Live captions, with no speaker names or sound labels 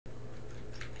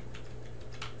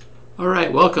All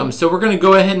right, welcome. So we're going to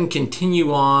go ahead and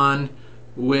continue on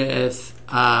with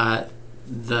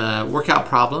the workout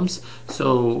problems.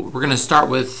 So we're going to start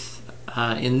with,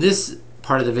 in this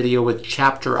part of the video, with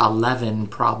Chapter 11,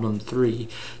 Problem 3.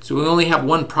 So we only have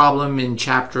one problem in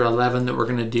Chapter 11 that we're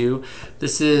going to do.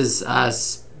 This is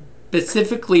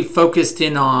specifically focused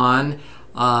in on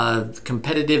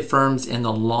competitive firms in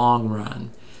the long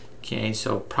run. Okay,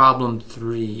 so problem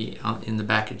 3 in the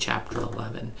back of chapter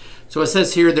 11. So it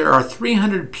says here there are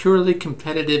 300 purely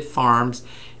competitive farms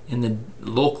in the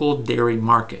local dairy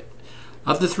market.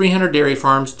 Of the 300 dairy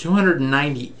farms,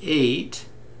 298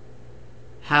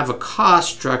 have a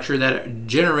cost structure that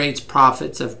generates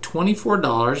profits of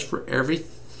 $24 for every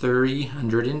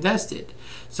 300 invested.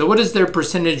 So what is their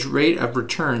percentage rate of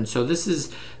return? So this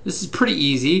is pretty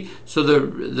easy. So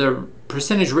the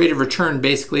percentage rate of return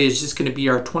basically is just going to be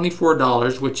our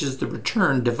 $24, which is the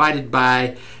return, divided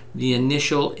by the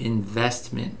initial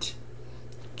investment.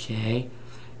 Okay,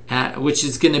 which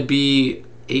is going to be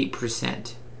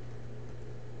 8%.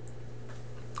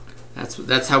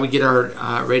 That's how we get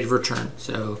our rate of return.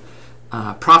 So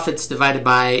profits divided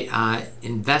by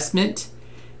investment.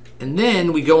 And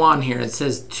then we go on here. It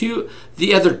says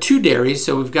the other two dairies,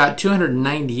 so we've got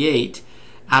 298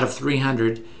 out of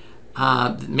 300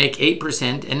 make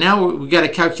 8%. And now we've got to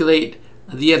calculate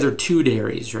the other two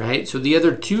dairies, right? So the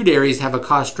other two dairies have a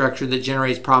cost structure that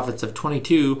generates profits of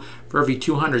 22 for every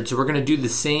 200. So we're going to do the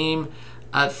same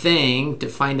thing to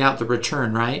find out the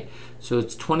return, right? So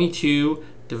it's 22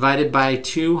 divided by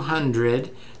 200.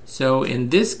 So in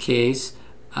this case,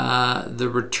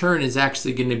 the return is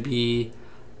actually going to be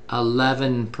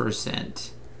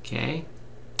 11%. Okay,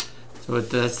 so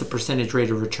that's the percentage rate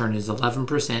of return is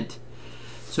 11%.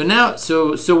 So now,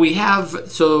 so we have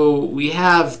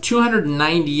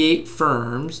 298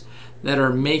 firms that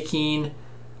are making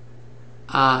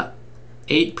 8%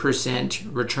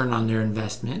 return on their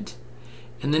investment,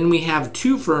 and then we have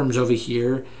two firms over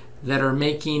here that are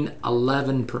making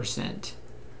 11%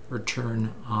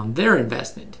 return on their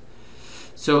investment.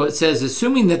 So it says,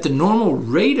 assuming that the normal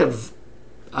rate of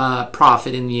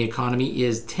profit in the economy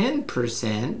is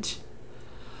 10%,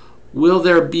 will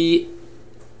there be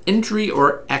entry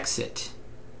or exit?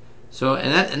 So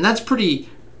and that's pretty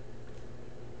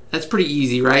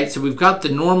easy, right? So we've got the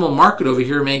normal market over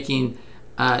here making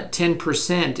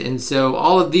 10%, and so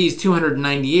all of these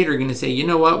 298 are going to say, you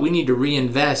know what, we need to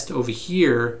reinvest over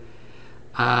here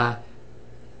to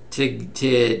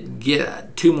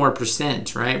get 2 more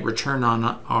percent, right, return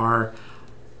on our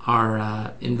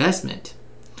investment.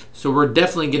 So we're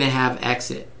definitely going to have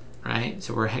exit, right?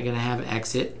 So we're going to have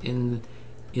exit in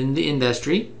the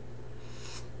industry.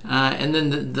 And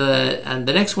then the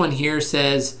next one here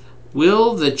says,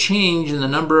 will the change in the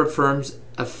number of firms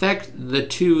affect the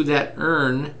two that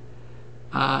earn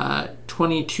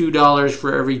 $22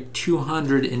 for every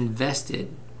 200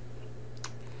 invested?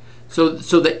 So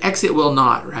the exit will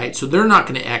not, right? So they're not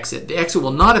going to exit. The exit will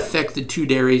not affect the two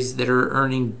dairies that are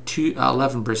earning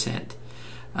 11%.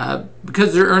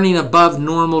 Because they're earning above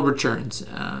normal returns.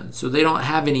 So they don't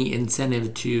have any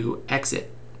incentive to exit.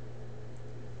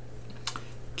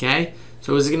 Okay,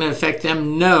 so is it going to affect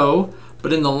them? No,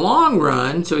 but in the long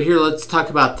run, so here let's talk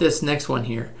about this next one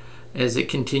here as it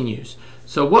continues.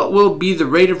 So what will be the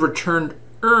rate of return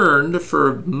earned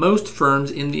for most firms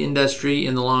in the industry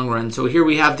in the long run? So here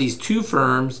we have these two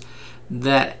firms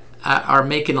that are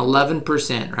making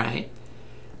 11%, right?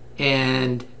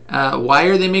 And why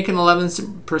are they making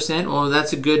 11%? Well,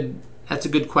 that's a good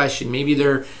question. Maybe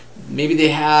they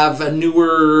have a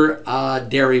newer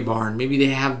dairy barn. Maybe they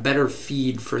have better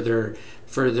feed for their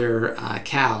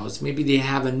cows. Maybe they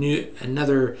have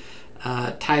another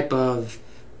type of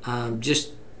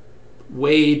just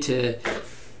way to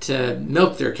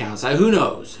milk their cows. Who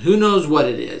knows? Who knows what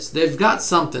it is? They've got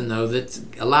something though that's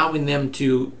allowing them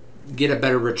to get a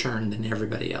better return than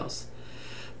everybody else.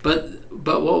 But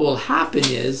what will happen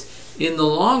is, in the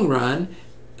long run,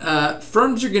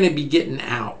 firms are going to be getting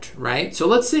out, right? So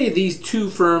let's say these two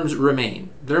firms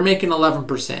remain. They're making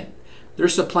 11%. They're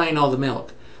supplying all the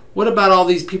milk. What about all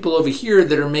these people over here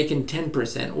that are making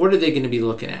 10%? What are they going to be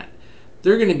looking at?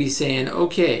 They're going to be saying,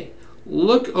 okay,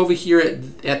 look over here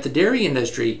at the dairy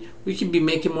industry. We can be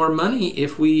making more money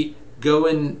if we go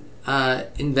and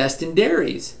invest in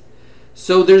dairies.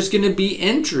 So there's going to be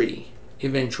entry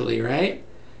eventually, right?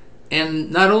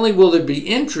 And not only will there be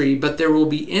entry, but there will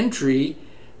be entry,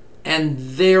 and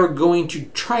they're going to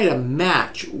try to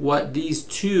match what these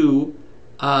two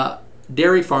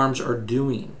dairy farms are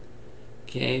doing.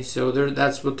 Okay, so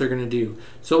that's what they're going to do.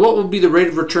 So what will be the rate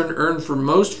of return earned for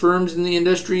most firms in the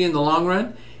industry in the long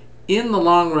run? In the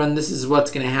long run, this is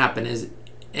what's going to happen is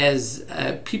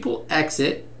people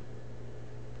exit,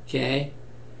 okay,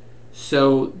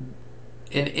 so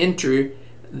and enter,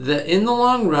 in the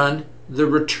long run, the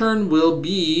return will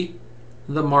be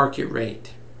the market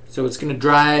rate. So it's going to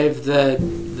drive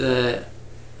the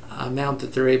amount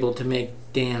that they're able to make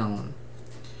down.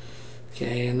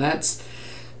 Okay, and that's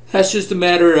just a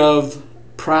matter of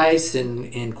price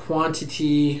and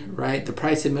quantity, right? The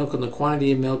price of milk and the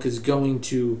quantity of milk is going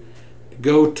to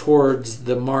go towards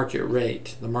the market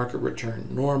rate, the market return,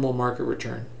 normal market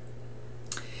return.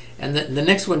 And the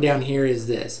next one down here is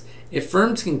this. If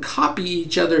firms can copy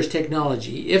each other's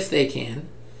technology, if they can,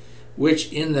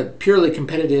 which in the purely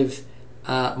competitive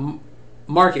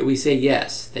market we say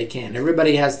yes, they can.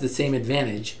 Everybody has the same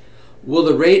advantage. Will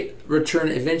the rate return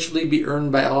eventually be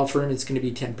earned by all firms? It's going to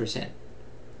be 10%.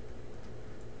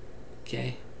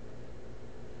 Okay.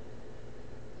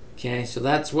 Okay, so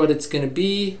that's what it's going to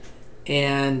be,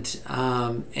 and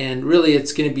really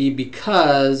it's going to be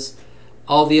because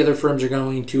all the other firms are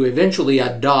going to eventually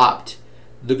adopt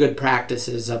the good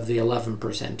practices of the 11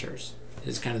 percenters.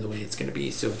 Is kind of the way it's going to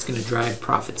be. So it's going to drive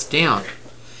profits down.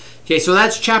 Okay, so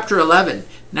that's chapter 11.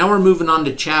 Now we're moving on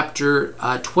to chapter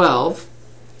 12.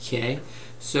 Okay,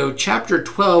 so chapter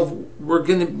 12, we're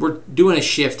doing a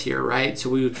shift here, right?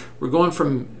 So we're going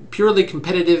from purely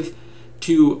competitive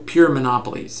to pure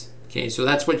monopolies. Okay, so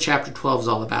that's what chapter 12 is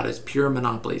all about, is pure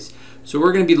monopolies. So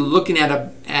we're going to be looking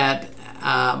at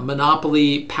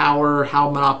monopoly power,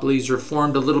 how monopolies are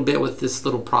formed a little bit with this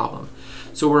little problem.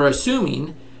 So we're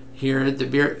assuming here at the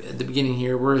beginning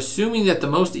here, we're assuming that the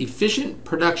most efficient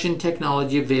production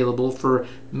technology available for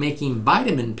making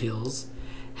vitamin pills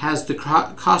has the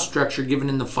cost structure given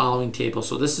in the following table.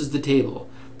 So this is the table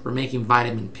for making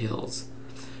vitamin pills.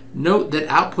 Note that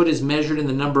output is measured in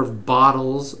the number of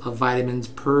bottles of vitamins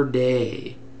per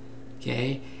day.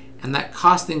 Okay, and that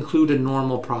cost include a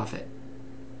normal profit.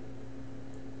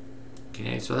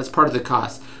 Okay, so that's part of the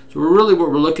cost. So what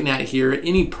we're looking at here,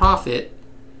 any profit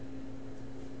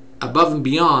above and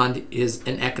beyond is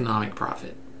an economic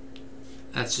profit.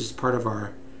 That's just part of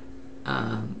our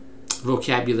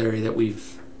vocabulary that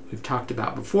we've talked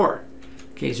about before.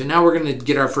 Okay, so now we're going to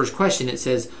get our first question. It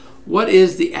says, what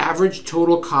is the average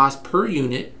total cost per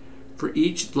unit for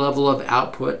each level of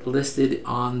output listed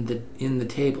in the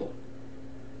table?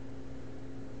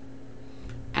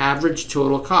 Average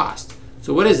total cost.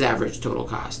 So what is average total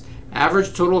cost?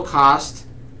 Average total cost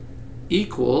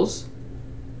equals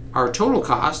our total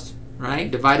cost, right,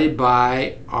 divided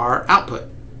by our output.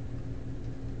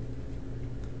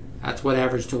 That's what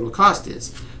average total cost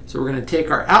is. So we're going to take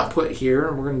our output here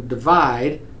and we're going to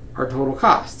divide our total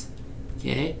cost.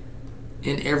 Okay,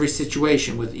 in every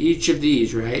situation with each of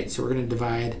these, right? So we're going to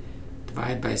divide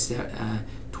by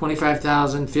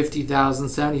 25,000, 50,000,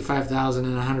 75,000,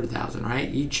 and 100,000,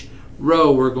 right? Each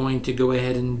row we're going to go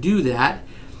ahead and do that,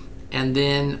 and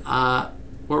then what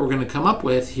we're going to come up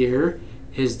with here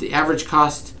is the average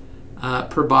cost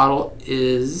per bottle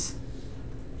is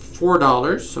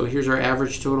 $4. So here's our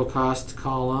average total cost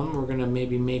column. We're going to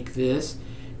maybe make this.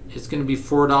 It's going to be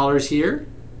 $4 here.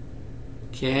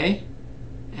 Okay,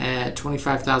 at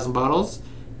 25,000 bottles.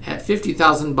 At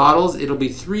 50,000 bottles, it'll be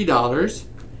 $3.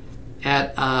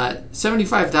 At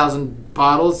 75,000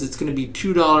 bottles, it's going to be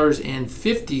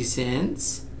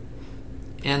 $2.50.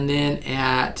 And then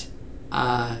at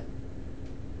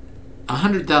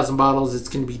 100,000 bottles, it's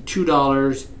going to be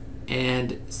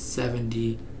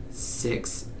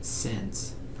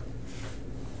 $2.76.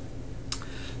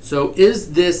 So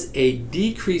is this a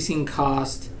decreasing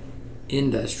cost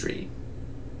industry?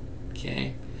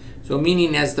 Okay, so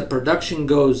meaning as the production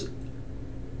goes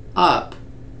up,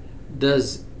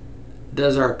 does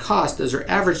our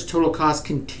average total cost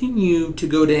continue to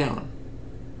go down?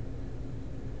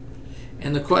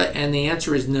 And the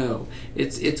answer is no.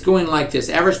 It's going like this.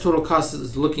 Average total cost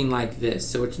is looking like this.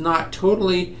 So it's not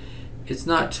totally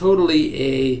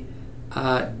a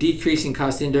decreasing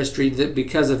cost industry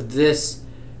because of this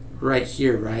right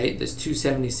here, right? This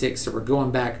 276. So we're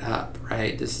going back up,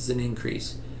 right? This is an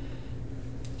increase.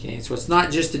 Okay, so it's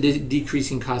not just a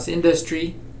decreasing cost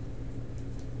industry.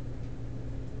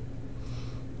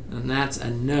 And that's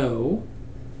a no.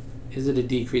 Is it a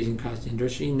decreasing cost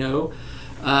industry? No.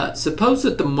 Suppose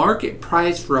that the market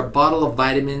price for a bottle of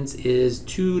vitamins is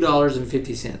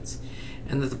 $2.50,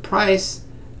 and that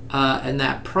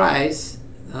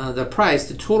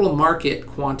the total market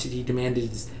quantity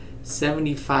demanded is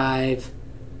 75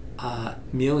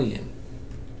 million.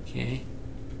 Okay,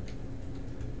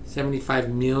 75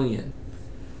 million.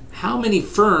 How many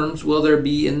firms will there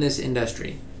be in this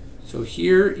industry? So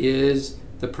here is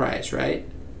the price, right?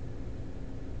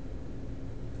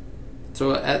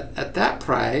 So at that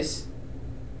price,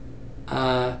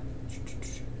 so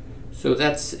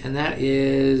that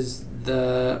is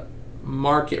the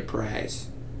market price.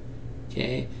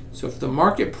 Okay, so if the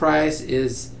market price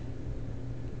is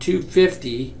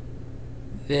 250,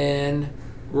 then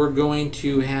we're going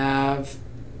to have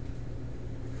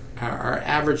our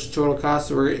average total cost.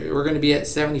 So we're going to be at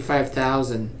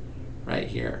 75,000 right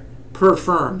here per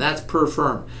firm. That's per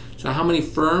firm. So how many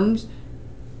firms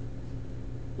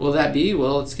will that be?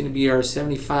 Well, it's going to be our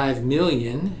 75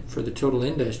 million for the total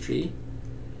industry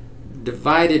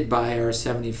divided by our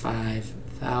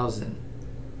 75,000.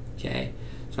 Okay,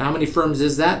 so how many firms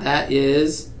is that? That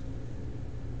is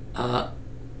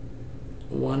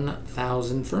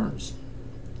 1,000 firms,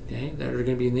 okay, that are going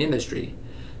to be in the industry.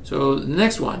 So the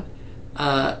next one,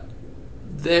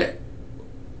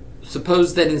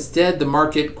 suppose that instead the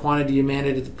market quantity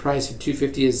demanded at the price of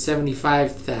 250 is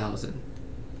 75,000.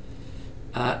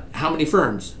 How many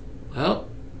firms? Well,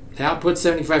 the output's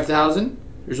 75,000.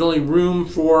 There's only room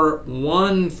for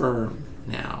one firm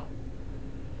now.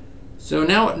 So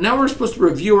now we're supposed to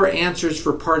review our answers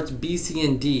for parts B, C,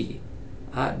 and D.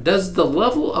 Does the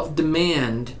level of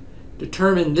demand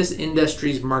determine this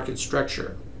industry's market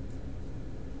structure?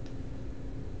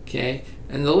 Okay,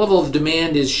 and the level of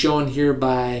demand is shown here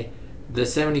by the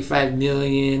 75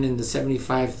 million and the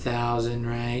 75,000,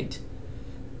 right?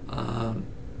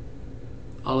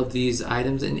 All of these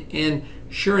items, and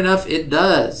sure enough, it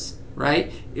does,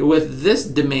 right? With this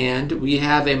demand, we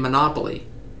have a monopoly,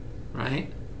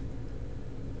 right?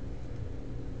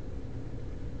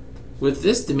 With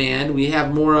this demand, we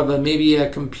have more of maybe a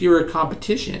pure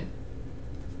competition,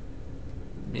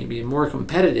 maybe more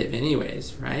competitive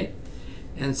anyways, right?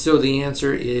 And so the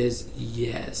answer is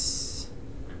yes.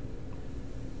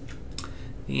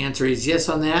 The answer is yes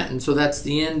on that, and so that's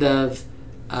the end of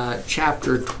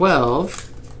chapter 12,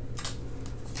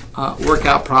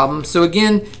 workout problems. So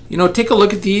again, take a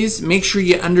look at these, make sure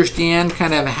you understand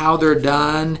kind of how they're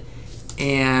done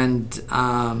and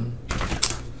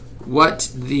what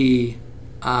the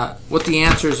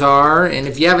answers are. And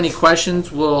if you have any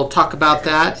questions, we'll talk about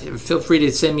that. Feel free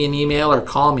to send me an email or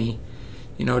call me,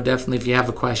 definitely if you have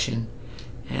a question.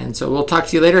 And so we'll talk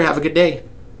to you later. Have a good day.